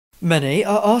Many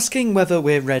are asking whether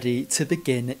we're ready to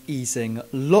begin easing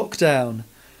lockdown.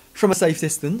 From a safe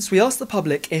distance, we asked the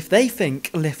public if they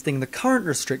think lifting the current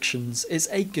restrictions is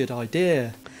a good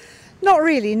idea. Not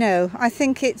really, no. I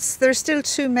think there are still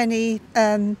too many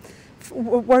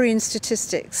worrying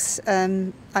statistics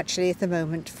actually at the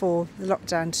moment for the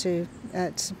lockdown to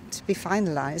be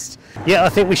finalised. Yeah, I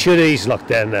think we should ease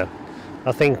lockdown now.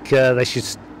 I think they should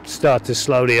start to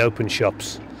slowly open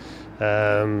shops.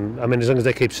 I mean, as long as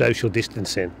they keep social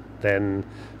distancing, then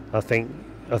I think,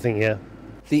 yeah.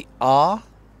 The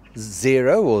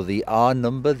R0 or the R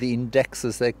number, the index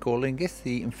as they're calling it,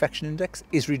 the infection index,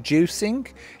 is reducing.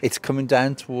 It's coming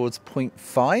down towards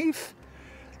 0.5.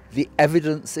 The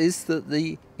evidence is that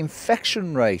the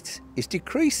infection rate is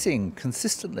decreasing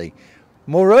consistently.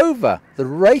 Moreover, the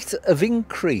rate of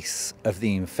increase of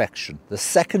the infection, the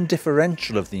second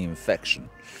differential of the infection,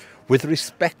 with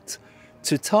respect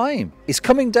to time, is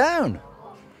coming down.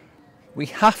 We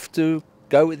have to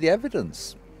go with the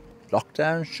evidence.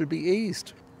 Lockdown should be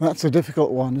eased. That's a difficult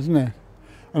one, isn't it?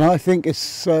 And I think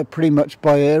it's pretty much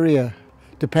by area,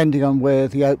 depending on where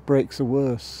the outbreaks are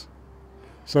worse.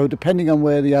 So depending on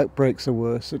where the outbreaks are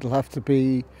worse, it'll have to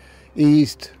be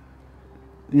eased.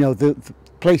 You know, the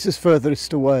places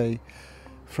furthest away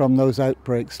from those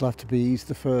outbreaks will have to be eased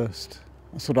the first.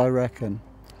 That's what I reckon.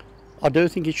 I do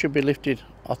think it should be lifted.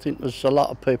 I think there's a lot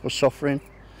of people suffering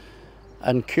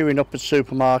and queuing up at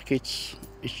supermarkets.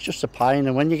 It's just a pain,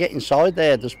 and when you get inside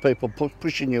there, there's people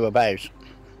pushing you about.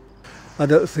 I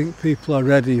don't think people are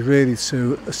ready really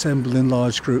to assemble in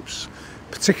large groups,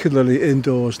 particularly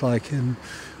indoors, like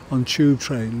on tube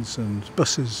trains and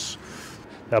buses.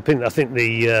 I think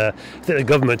the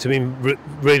government have been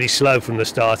really slow from the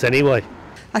start anyway.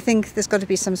 I think there's got to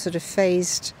be some sort of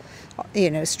phased,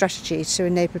 strategy to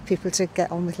enable people to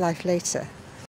get on with life later.